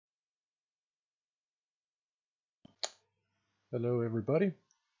Hello everybody,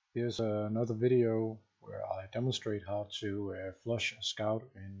 here's another video where I demonstrate how to flush a scout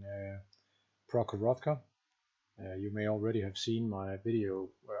in Prokhorovka. You may already have seen my video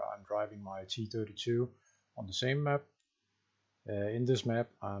where I'm driving my T-32 on the same map. In this map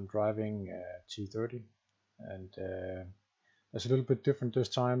I'm driving T-30 and it's a little bit different this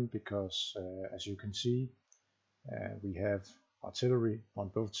time because as you can see we have artillery on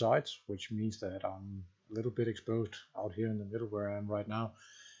both sides, which means that I'm a little bit exposed out here in the middle where I am right now.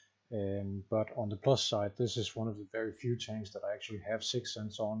 But on the plus side, this is one of the very few tanks that I actually have 6th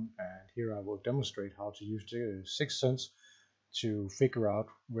sense on, and here I will demonstrate how to use the 6th sense to figure out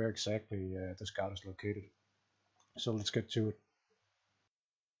where exactly the scout is located. So let's get to it.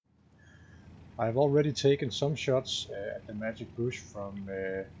 I've already taken some shots at the magic bush from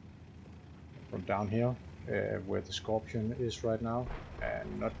down here where the Scorpion is right now,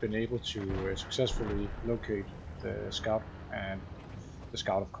 and not been able to successfully locate the scout. And the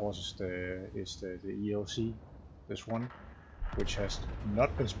scout of course is the ELC, this one, which has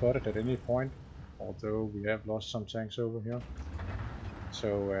not been spotted at any point, although we have lost some tanks over here.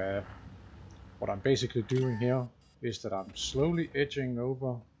 So what I'm basically doing here is that I'm slowly edging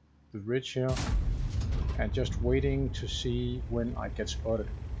over the ridge here and just waiting to see when I get spotted.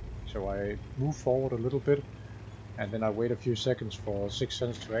 So I move forward a little bit and then I wait a few seconds for 6th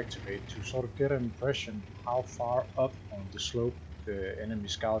sense to activate to sort of get an impression how far up on the slope the enemy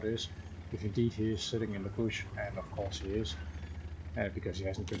scout is, if indeed he is sitting in the bush, and of course he is, because he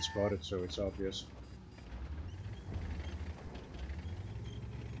hasn't been spotted, so it's obvious.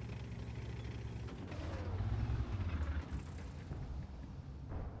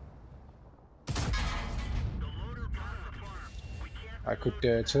 I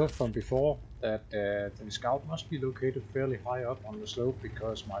could tell from before that the scout must be located fairly high up on the slope,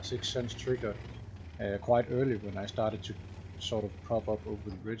 because my 6th sense triggered quite early when I started to sort of prop up over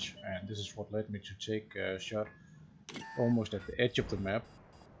the ridge, and this is what led me to take a shot almost at the edge of the map.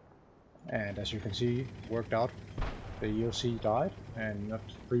 And as you can see, it worked out. The ELC died and not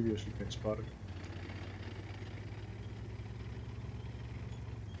previously been spotted.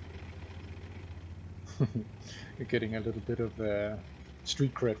 You're getting a little bit of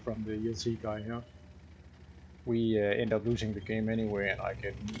street cred from the ELC guy here. We end up losing the game anyway, and I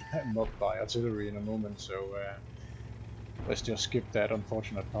get mobbed by artillery in a moment, so let's just skip that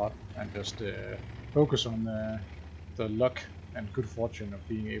unfortunate part and just focus on the luck and good fortune of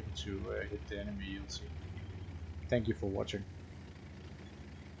being able to hit the enemy ELC. Thank you for watching.